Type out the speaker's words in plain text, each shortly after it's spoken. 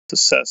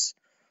assess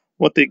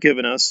what they've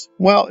given us.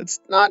 Well, it's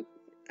not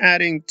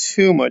adding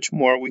too much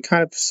more. We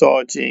kind of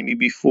saw Jamie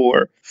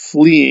before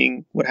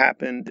fleeing what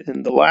happened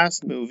in the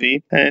last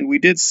movie, and we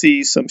did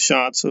see some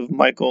shots of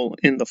Michael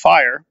in the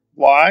fire.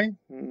 Why?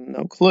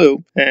 No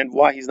clue. And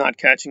why he's not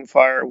catching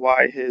fire,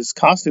 why his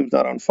costume's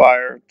not on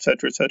fire,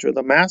 etc., etc.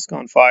 The mask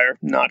on fire,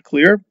 not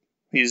clear.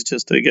 He's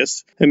just, I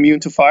guess, immune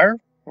to fire.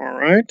 All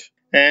right.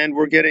 And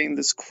we're getting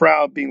this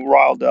crowd being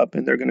riled up,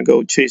 and they're going to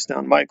go chase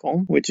down Michael,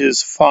 which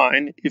is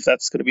fine if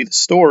that's going to be the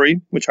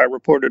story, which I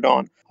reported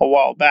on a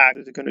while back.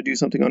 They're going to do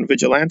something on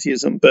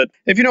vigilantism. But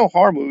if you know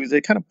horror movies,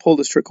 they kind of pulled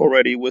this trick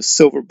already with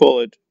Silver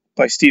Bullet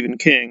by Stephen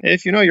King.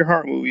 If you know your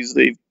horror movies,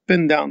 they've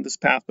been down this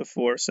path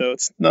before, so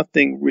it's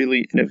nothing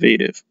really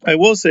innovative. I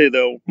will say,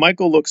 though,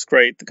 Michael looks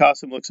great. The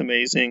costume looks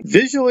amazing.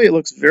 Visually, it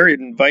looks very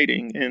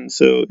inviting, and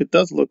so it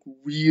does look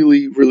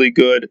really, really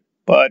good.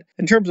 But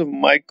in terms of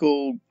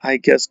Michael, I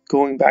guess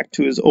going back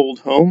to his old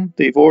home,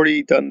 they've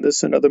already done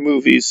this in other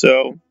movies,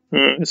 so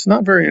it's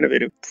not very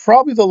innovative.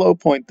 Probably the low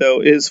point, though,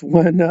 is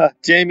when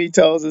Jamie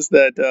tells us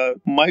that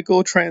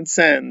Michael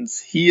transcends.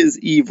 He is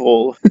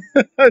evil.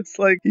 It's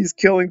like he's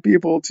killing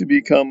people to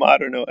become, I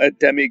don't know, a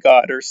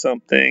demigod or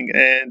something.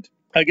 And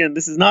again,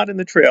 this is not in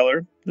the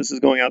trailer. This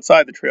is going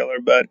outside the trailer.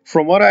 But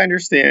from what I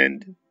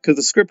understand, because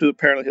the script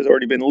apparently has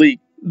already been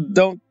leaked,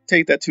 don't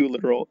take that too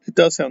literal. It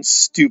does sound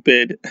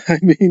stupid. I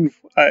mean,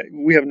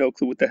 we have no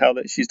clue what the hell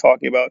that she's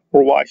talking about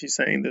or why she's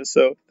saying this.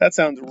 So that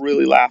sounds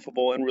really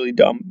laughable and really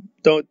dumb.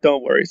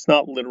 Don't worry. It's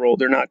not literal.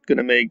 They're not going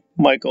to make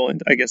Michael,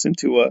 and I guess,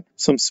 into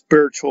some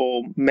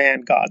spiritual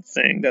man god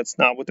thing. That's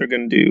not what they're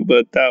going to do.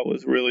 But that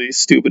was really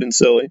stupid and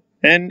silly.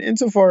 And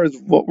insofar as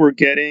what we're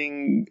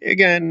getting,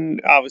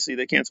 again, obviously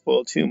they can't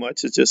spoil too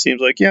much. It just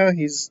seems like, yeah,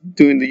 he's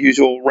doing the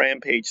usual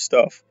rampage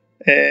stuff.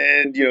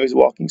 And, he's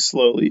walking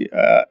slowly.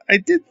 I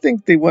did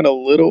think they went a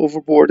little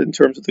overboard in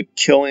terms of the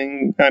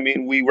killing. I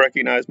mean, we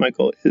recognize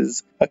Michael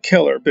is a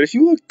killer. But if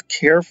you look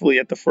carefully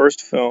at the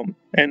first film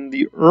and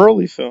the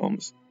early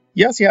films,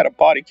 yes, he had a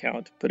body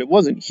count, but it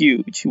wasn't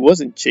huge. He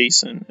wasn't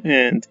Jason.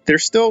 And they're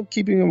still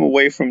keeping him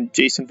away from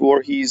Jason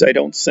Voorhees. I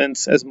don't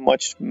sense as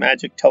much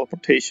magic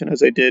teleportation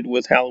as I did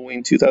with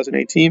Halloween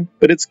 2018.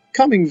 But it's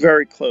coming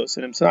very close,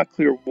 and it's not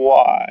clear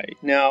why.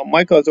 Now,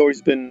 Michael has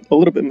always been a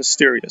little bit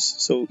mysterious.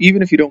 So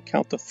even if you don't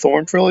count the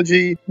Thorn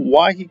trilogy,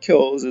 why he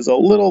kills is a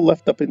little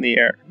left up in the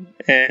air.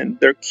 And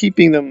they're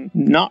keeping them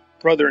not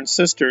brother and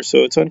sister,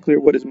 so it's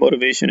unclear what his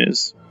motivation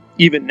is.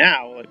 Even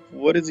now, like,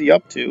 what is he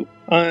up to?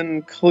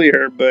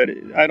 Unclear, but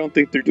I don't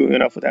think they're doing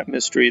enough with that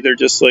mystery. They're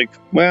just like,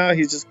 well,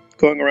 he's just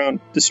going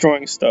around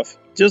destroying stuff.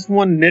 Just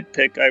one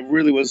nitpick I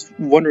really was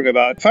wondering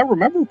about. If I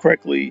remember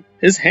correctly,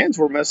 his hands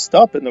were messed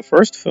up in the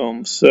first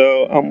film,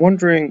 so I'm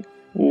wondering,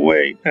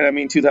 wait, and I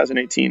mean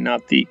 2018,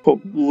 not the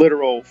quote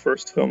literal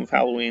first film of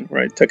Halloween,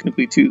 right?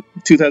 Technically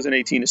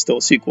 2018 is still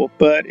a sequel,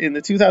 but in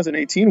the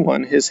 2018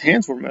 one, his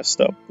hands were messed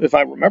up, if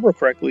I remember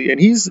correctly, and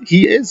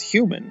he is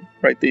human,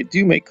 right? They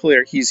do make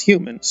clear he's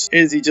human.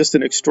 Is he just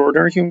an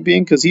extraordinary human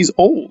being? Because he's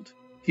old.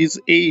 He's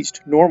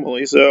aged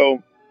normally,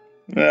 so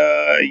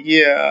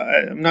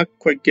yeah, I'm not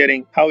quite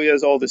getting how he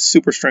has all this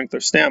super strength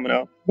or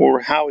stamina, or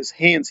how his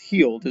hands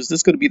healed. Is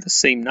this going to be the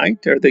same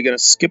night? Are they going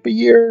to skip a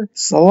year?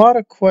 It's a lot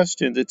of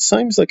questions. It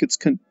seems like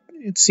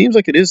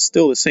it is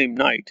still the same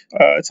night.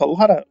 It's a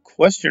lot of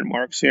question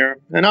marks here.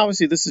 And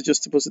obviously this is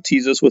just supposed to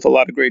tease us with a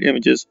lot of great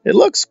images. It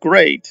looks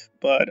great,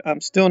 but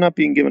I'm still not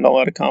being given a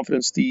lot of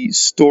confidence. The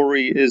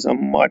story is a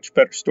much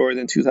better story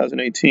than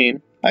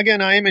 2018.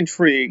 Again, I am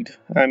intrigued.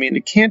 I mean,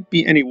 it can't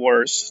be any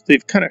worse.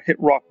 They've kind of hit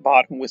rock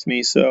bottom with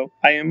me, so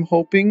I am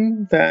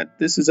hoping that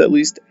this is at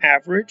least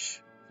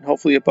average, and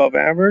hopefully above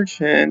average,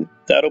 and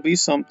that'll be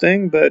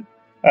something. But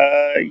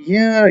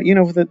yeah,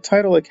 with a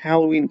title like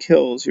Halloween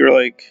Kills, you're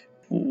like,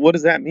 what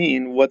does that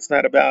mean? What's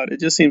that about?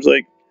 It seems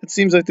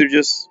like they're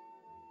just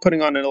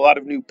putting on a lot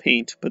of new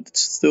paint, but it's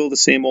still the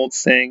same old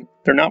thing.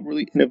 They're not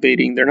really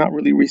innovating. They're not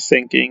really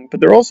rethinking, but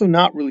they're also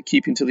not really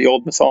keeping to the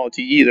old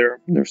mythology either.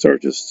 They're sort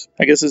of just,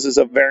 I guess this is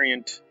a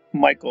variant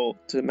Michael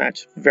to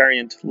match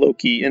variant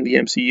Loki in the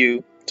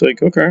MCU. It's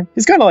like, okay,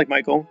 he's kind of like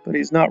Michael, but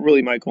he's not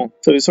really Michael.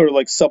 So he's sort of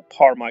like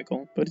subpar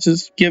Michael. But it's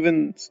just,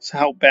 given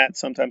how bad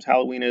sometimes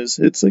Halloween is,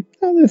 it's like,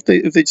 if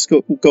they just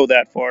go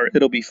that far,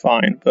 it'll be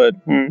fine. But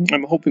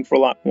I'm hoping for a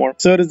lot more.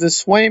 So does this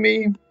sway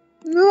me?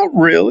 Not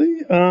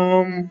really.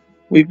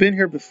 We've been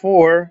here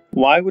before.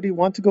 Why would he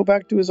want to go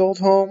back to his old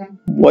home?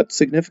 What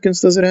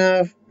significance does it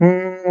have?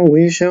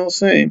 We shall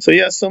see. So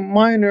yeah, some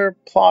minor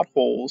plot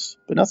holes,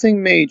 but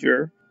nothing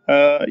major.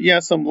 Yeah,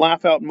 some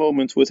laugh-out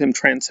moments with him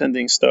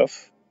transcending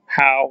stuff.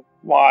 How?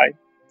 Why?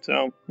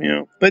 So,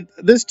 But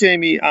this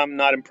Jamie, I'm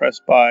not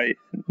impressed by,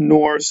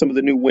 nor some of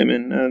the new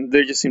women. And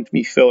they just seem to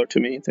be filler to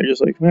me. They're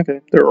just like,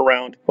 okay, they're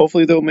around.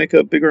 Hopefully they'll make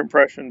a bigger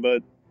impression,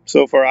 but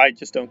so far I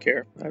just don't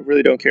care. I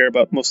really don't care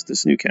about most of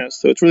this new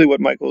cast. So it's really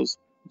what Michael's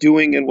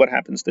doing and what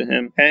happens to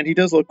him. And he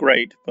does look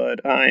great,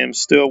 but I am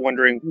still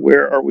wondering,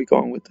 where are we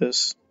going with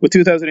this? With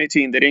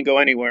 2018, they didn't go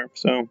anywhere,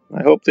 so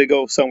I hope they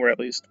go somewhere at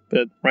least.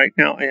 But right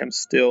now, I am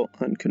still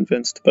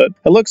unconvinced. But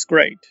it looks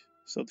great.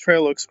 So the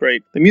trailer looks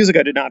great. The music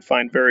I did not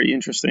find very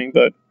interesting,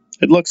 but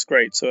it looks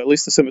great. So at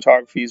least the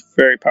cinematography is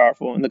very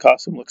powerful and the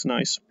costume looks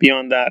nice.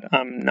 Beyond that,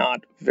 I'm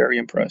not very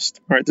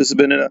impressed. All right, this has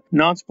been a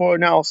non-spoiler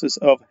analysis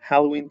of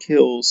Halloween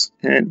Kills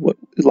and what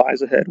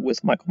lies ahead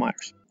with Michael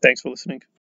Myers. Thanks for listening.